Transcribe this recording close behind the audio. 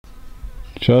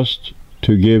just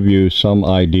to give you some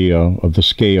idea of the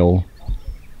scale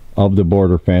of the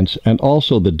border fence and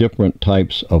also the different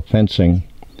types of fencing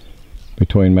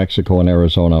between Mexico and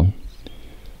Arizona.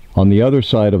 On the other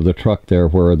side of the truck there,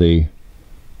 where the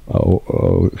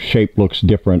shape looks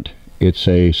different, it's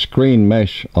a screen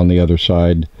mesh on the other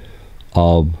side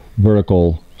of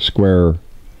vertical square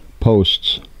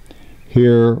posts.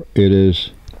 Here it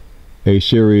is a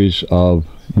series of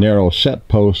narrow set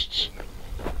posts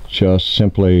just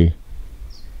simply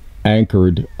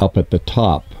anchored up at the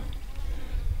top.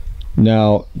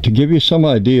 Now, to give you some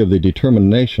idea of the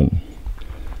determination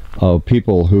of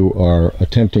people who are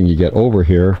attempting to get over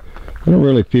here, I don't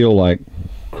really feel like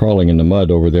crawling in the mud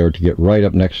over there to get right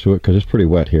up next to it because it's pretty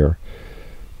wet here.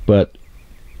 But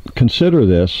consider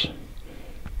this,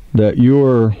 that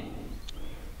you're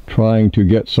trying to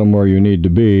get somewhere you need to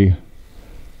be,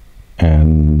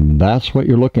 and that's what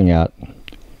you're looking at.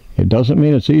 It doesn't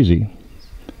mean it's easy.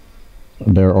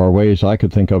 There are ways I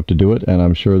could think of to do it, and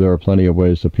I'm sure there are plenty of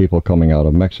ways the people coming out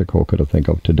of Mexico could have think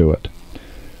of to do it.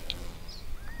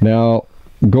 Now,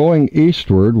 going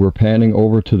eastward, we're panning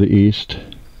over to the east,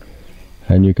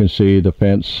 and you can see the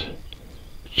fence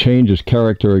changes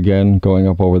character again, going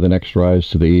up over the next rise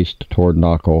to the east toward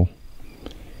Naco.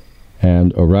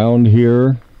 And around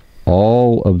here,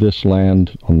 all of this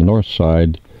land on the north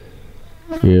side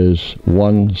is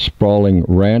one sprawling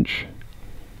ranch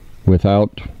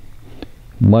without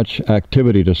much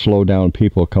activity to slow down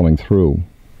people coming through,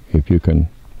 if you can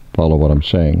follow what I'm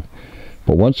saying.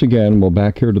 But once again, we'll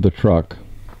back here to the truck,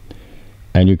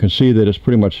 and you can see that it's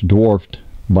pretty much dwarfed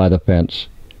by the fence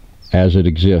as it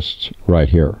exists right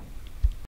here.